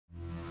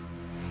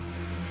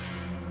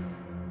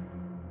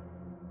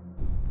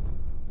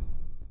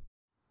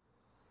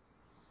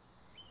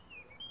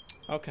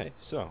Okay,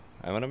 so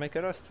I want to make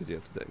a Rust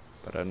video today,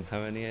 but I don't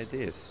have any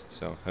ideas.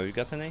 So, have you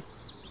got any?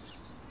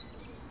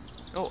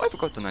 Oh, I've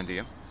got an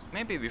idea.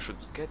 Maybe we should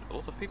get a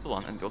lot of people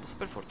on and build a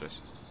spell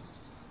fortress.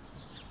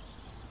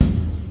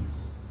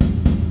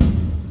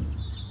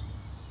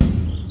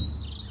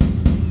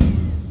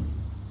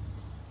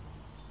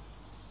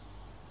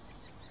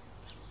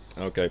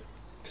 Okay,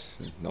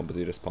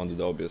 nobody responded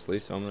obviously,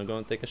 so I'm gonna go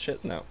and take a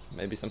shit now.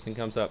 Maybe something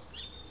comes up.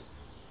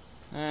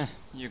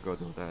 You go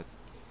do that.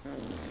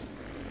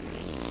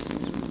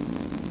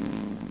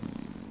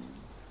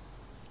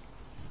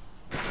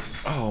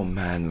 Oh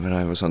man, when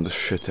I was on the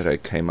shitter I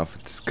came up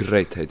with this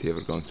great idea.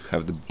 We're going to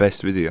have the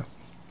best video.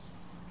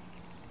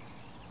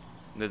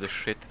 Did the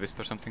shit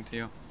whisper something to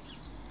you?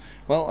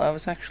 Well, I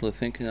was actually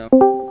thinking of...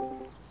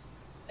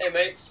 Hey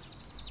mates,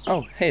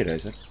 Oh, hey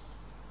Razor.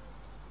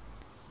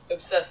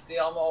 Obsessed, the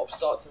armor op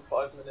starts in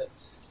 5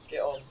 minutes.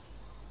 Get on.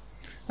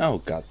 Oh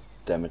god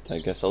damn it, I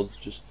guess I'll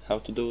just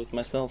have to do it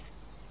myself.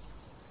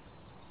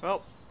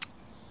 Well,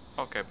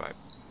 okay, bye.